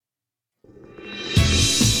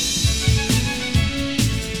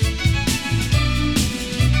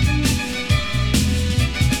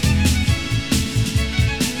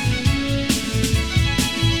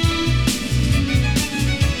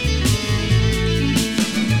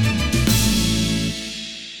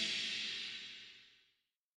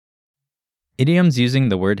Idioms using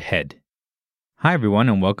the word head. Hi everyone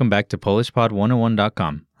and welcome back to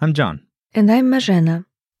PolishPod101.com. I'm John. And I'm Marzena.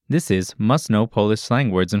 This is Must Know Polish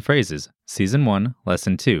Slang Words and Phrases, Season 1,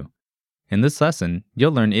 Lesson 2. In this lesson,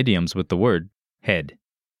 you'll learn idioms with the word head.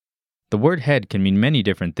 The word head can mean many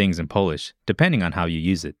different things in Polish, depending on how you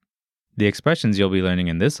use it. The expressions you'll be learning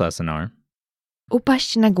in this lesson are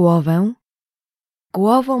Upaść na głowę.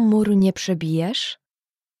 Głową muru nie przebijesz.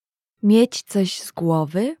 Mieć coś z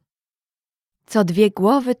głowy. Co dwie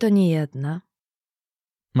głowy to nie jedna.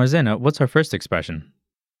 Marzena, what's our first expression?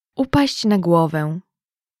 Upaść na głowę.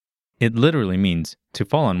 It literally means to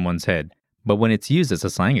fall on one's head, but when it's used as a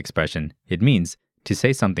slang expression, it means to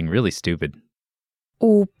say something really stupid.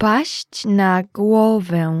 Upaść na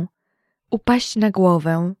głowę. Upaść na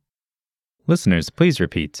głowę. Listeners, please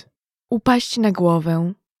repeat. Upaść na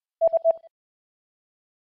głowę.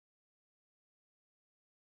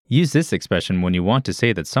 Use this expression when you want to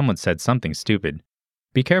say that someone said something stupid.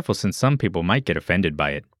 Be careful since some people might get offended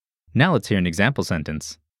by it. Now let's hear an example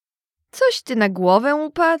sentence. Coś ty na głowę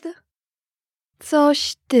upadł?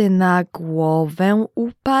 Coś ty na głowę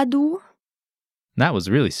upadł? That was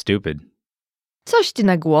really stupid. Coś ty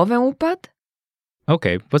na głowę upadł?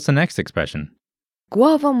 Okay, what's the next expression?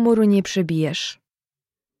 Głową muru nie przebijesz.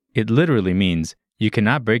 It literally means you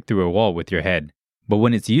cannot break through a wall with your head, but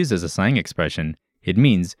when it's used as a slang expression, it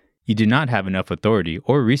means you do not have enough authority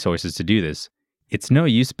or resources to do this. It's no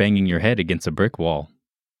use banging your head against a brick wall.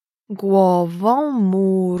 Głową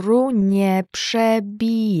muru nie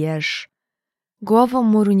przebijesz. Głową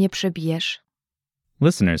muru nie przebijesz.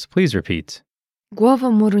 Listeners, please repeat.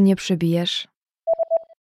 Głową muru nie przebijesz.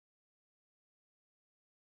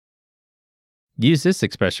 Use this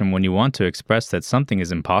expression when you want to express that something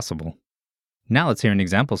is impossible. Now let's hear an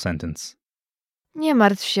example sentence. Nie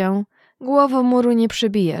martw się. Głową muru nie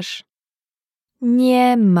przebijesz.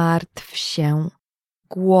 Nie martw się.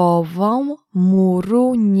 Głową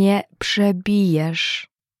muru nie przebijesz.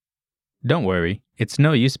 Don't worry, it's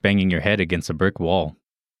no use banging your head against a brick wall.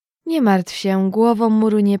 Nie martw się. Głową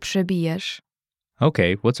muru nie przebijesz.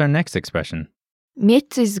 Okay, what's our next expression? Mieć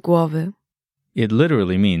coś z głowy. It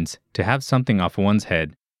literally means to have something off one's head,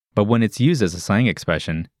 but when it's used as a slang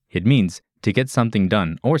expression, it means to get something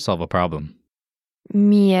done or solve a problem.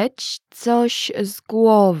 Mieć coś z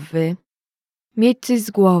głowy. Mieć coś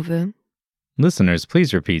z głowy. Listeners,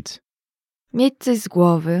 please repeat. Mieć coś z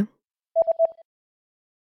głowy.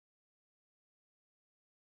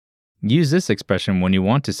 Use this expression when you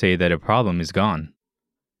want to say that a problem is gone.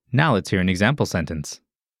 Now let's hear an example sentence.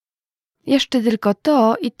 Jeszcze tylko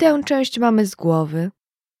to i tę część mamy z głowy.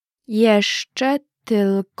 Jeszcze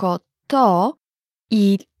tylko to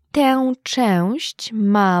i tę część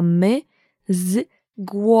mamy z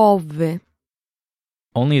głowy.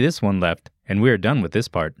 Only this one left, and we are done with this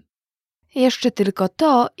part. Jeszcze tylko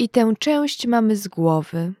to i tę część mamy z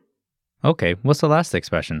głowy. Okay, what's the last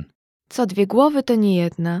expression? Co dwie głowy to nie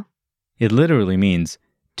jedna. It literally means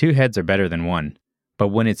two heads are better than one,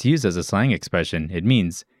 but when it's used as a slang expression, it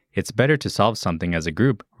means it's better to solve something as a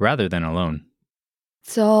group rather than alone.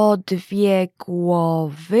 Co dwie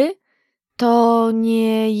głowy to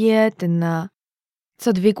nie jedna.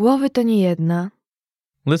 Co dwie głowy to nie jedna.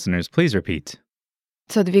 Listeners, please repeat.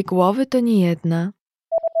 Co dwie głowy to nie jedna.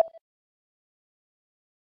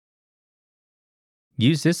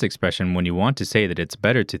 Use this expression when you want to say that it's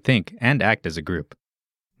better to think and act as a group.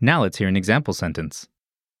 Now let's hear an example sentence.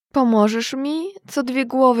 Pomożesz mi? Co dwie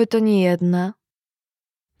głowy to nie jedna.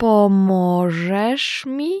 Pomożesz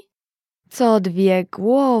mi? Co dwie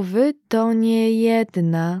głowy to nie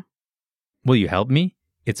jedna. Will you help me?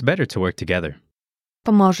 It's better to work together.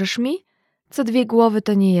 Pomożesz mi? Co dwie głowy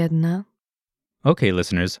to nie jedna. Okay,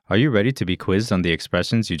 listeners, are you ready to be quizzed on the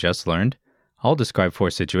expressions you just learned? I'll describe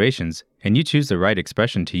 4 situations, and you choose the right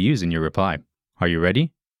expression to use in your reply. Are you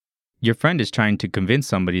ready? Your friend is trying to convince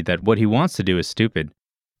somebody that what he wants to do is stupid,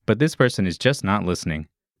 but this person is just not listening.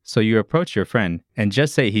 So you approach your friend and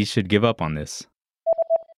just say he should give up on this.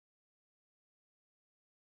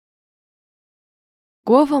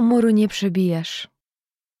 Głową muru nie przebijesz.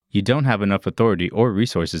 You don't have enough authority or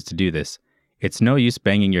resources to do this. It's no use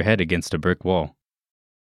banging your head against a brick wall.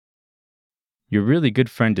 Your really good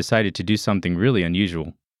friend decided to do something really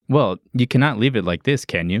unusual. Well, you cannot leave it like this,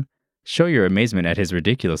 can you? Show your amazement at his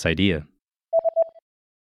ridiculous idea.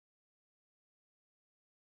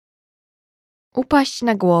 Upaść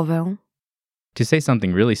na głowę. To say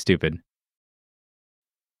something really stupid.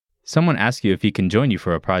 Someone asks you if he can join you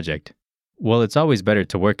for a project. Well, it's always better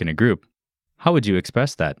to work in a group. How would you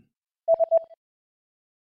express that?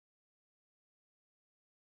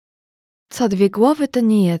 Co dwie głowy to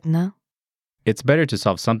nie jedna. It's better to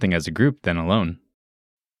solve something as a group than alone.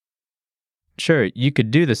 Sure, you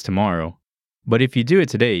could do this tomorrow, but if you do it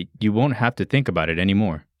today, you won't have to think about it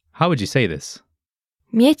anymore. How would you say this?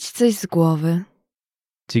 Mieć coś z głowy.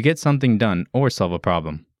 To get something done or solve a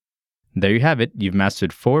problem. There you have it, you've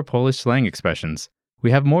mastered 4 Polish slang expressions.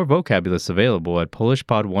 We have more vocab lists available at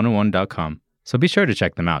polishpod101.com, so be sure to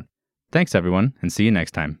check them out. Thanks everyone, and see you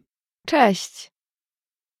next time. Cześć!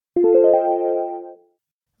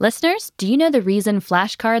 Listeners, do you know the reason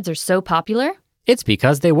flashcards are so popular? It's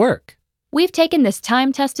because they work. We've taken this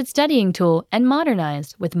time-tested studying tool and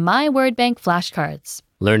modernized with My Word Bank flashcards.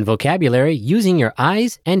 Learn vocabulary using your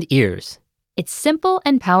eyes and ears. It's simple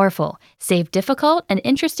and powerful. Save difficult and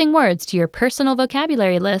interesting words to your personal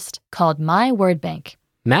vocabulary list called My Word Bank.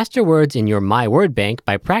 Master words in your My Word Bank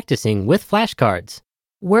by practicing with flashcards.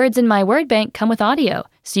 Words in My Word Bank come with audio,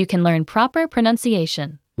 so you can learn proper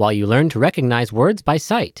pronunciation, while you learn to recognize words by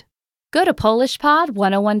sight. Go to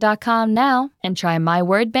PolishPod101.com now and try My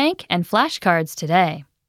Word Bank and flashcards today.